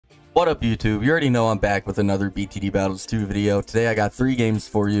What up YouTube? You already know I'm back with another BTD Battles 2 video. Today I got 3 games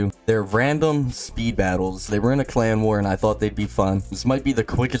for you. They're random speed battles. They were in a clan war and I thought they'd be fun. This might be the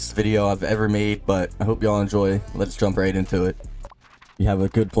quickest video I've ever made, but I hope y'all enjoy. Let's jump right into it. We have a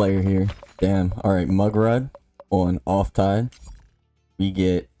good player here. Damn. Alright, Mugrud on off tide. We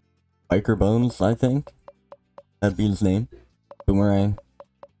get Biker Bones, I think. That'd be his name. Boomerang.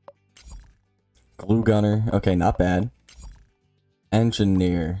 Glue Gunner. Okay, not bad.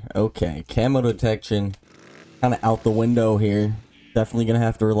 Engineer. Okay, camo detection kind of out the window here. Definitely gonna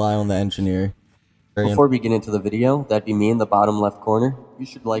have to rely on the engineer. Before we get into the video, that'd be me in the bottom left corner. You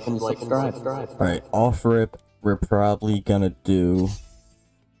should like and subscribe. Alright, off rip, we're probably gonna do...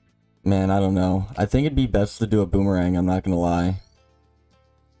 Man, I don't know. I think it'd be best to do a boomerang, I'm not gonna lie.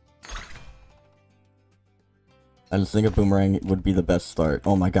 I just think a boomerang would be the best start.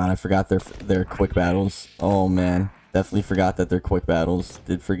 Oh my god, I forgot their quick battles. Oh man. Definitely forgot that they're quick battles.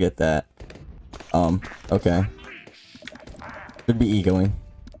 Did forget that. Okay. Could be egoing.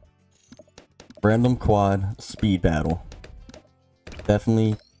 Random quad speed battle.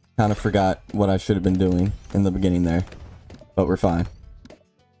 Definitely kind of forgot what I should have been doing in the beginning there. But we're fine.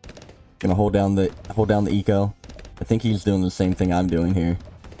 Gonna hold down the eco. I think he's doing the same thing I'm doing here.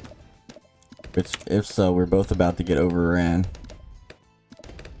 Which, if so, we're both about to get overran.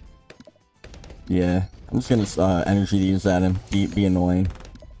 Yeah. I'm just gonna energy these at him. Be annoying.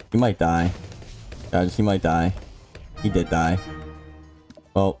 He might die. Guys, he might die. He did die.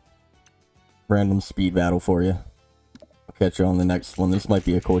 Well, random speed battle for you. I'll catch you on the next one. This might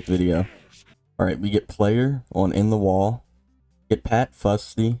be a quick video. Alright, we get player on in the wall. Get Pat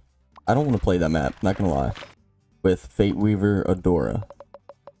Fusty. I don't want to play that map, not gonna lie. With Fate Weaver Adora.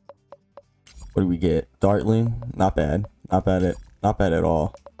 What do we get? Dartling? Not bad. Not bad at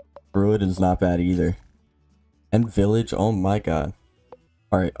all. Druid is not bad either. And Village, oh my god.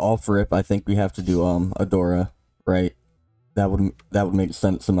 Alright, off rip, I think we have to do Adora, right? That would make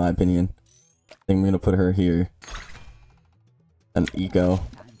sense in my opinion. I think I'm gonna put her here. An eco.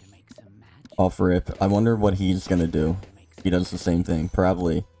 Off rip. I wonder what he's gonna do. He does the same thing,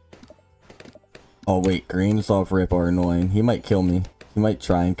 probably. Oh wait, greens off rip are annoying. He might kill me. He might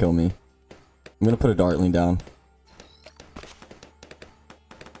try and kill me. I'm gonna put a Dartling down.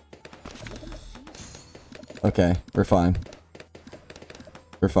 Okay, we're fine.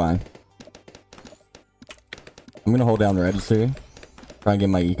 We're fine. I'm gonna hold down the register. Try and get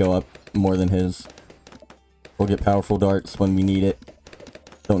my eco up more than his. We'll get powerful darts when we need it.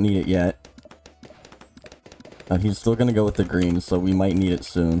 Don't need it yet. He's still gonna go with the green, so we might need it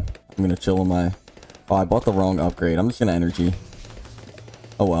soon. I'm gonna chill on my... Oh, I bought the wrong upgrade. I'm just gonna energy.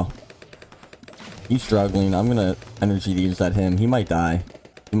 Oh well. He's struggling. I'm gonna energy these at him. He might die.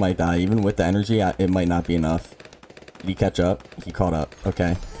 He might die. Even with the energy, it might not be enough. Did he catch up? He caught up.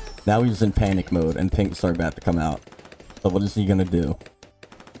 Okay. Now he's in panic mode, and pinks are about to come out. So what is he gonna do?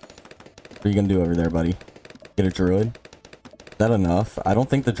 What are you gonna do over there, buddy? Get a druid? Is that enough? I don't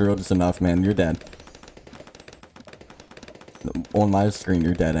think the druid is enough, man. You're dead. On my screen,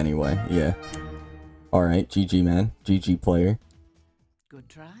 you're dead anyway. Yeah. Alright, GG, man. GG, player. Good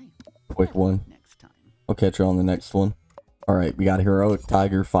try. Quick one. Next time. I'll catch you on the next one. Alright, we got Heroic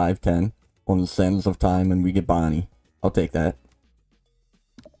Tiger 510 on the Sands of Time, and we get Bonnie. I'll take that.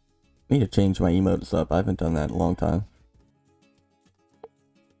 I need to change my emotes up. I haven't done that in a long time.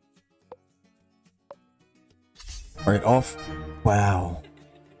 Alright, off. Wow.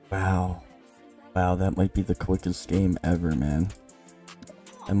 Wow. Wow, that might be the quickest game ever, man.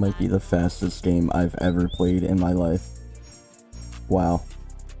 That might be the fastest game I've ever played in my life. Wow.